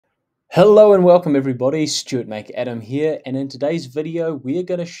Hello and welcome everybody, Stuart Macadam here, and in today's video we are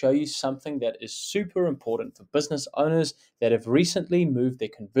going to show you something that is super important for business owners that have recently moved their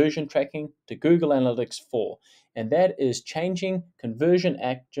conversion tracking to Google Analytics 4, and that is changing conversion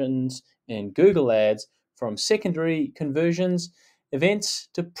actions in Google Ads from secondary conversions events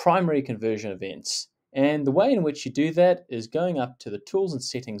to primary conversion events. And the way in which you do that is going up to the Tools and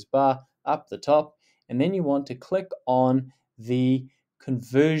Settings bar up the top, and then you want to click on the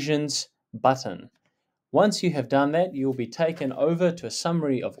Conversions button. Once you have done that, you'll be taken over to a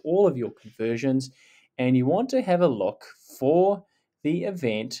summary of all of your conversions, and you want to have a look for the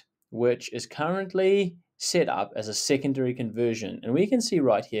event which is currently set up as a secondary conversion. And we can see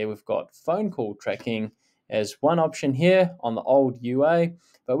right here we've got phone call tracking as one option here on the old UA,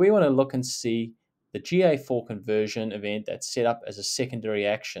 but we want to look and see the GA4 conversion event that's set up as a secondary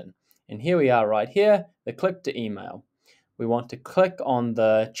action. And here we are right here, the click to email. We want to click on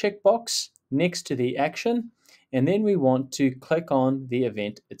the checkbox next to the action, and then we want to click on the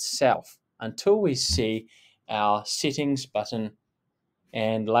event itself until we see our settings button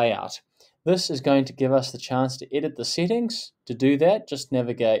and layout. This is going to give us the chance to edit the settings. To do that, just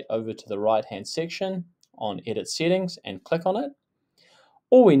navigate over to the right hand section on edit settings and click on it.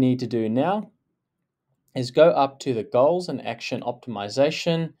 All we need to do now is go up to the goals and action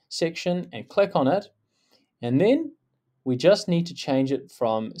optimization section and click on it, and then we just need to change it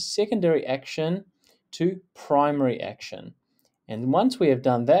from secondary action to primary action. And once we have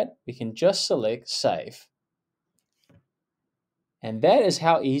done that, we can just select Save. And that is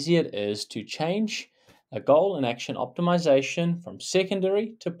how easy it is to change a goal and action optimization from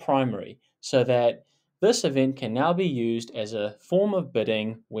secondary to primary, so that this event can now be used as a form of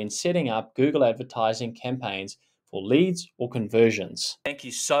bidding when setting up Google advertising campaigns for leads or conversions. Thank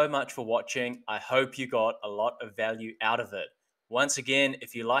you so much for watching. I hope you got a lot of value out of it. Once again,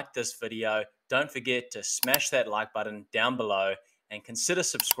 if you liked this video, don't forget to smash that like button down below and consider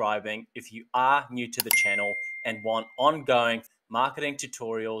subscribing if you are new to the channel and want ongoing marketing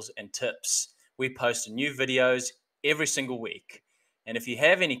tutorials and tips. We post new videos every single week. And if you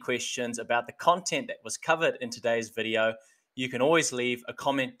have any questions about the content that was covered in today's video, you can always leave a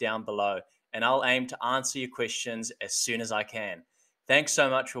comment down below, and I'll aim to answer your questions as soon as I can. Thanks so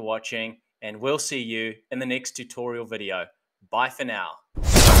much for watching, and we'll see you in the next tutorial video. Bye for now.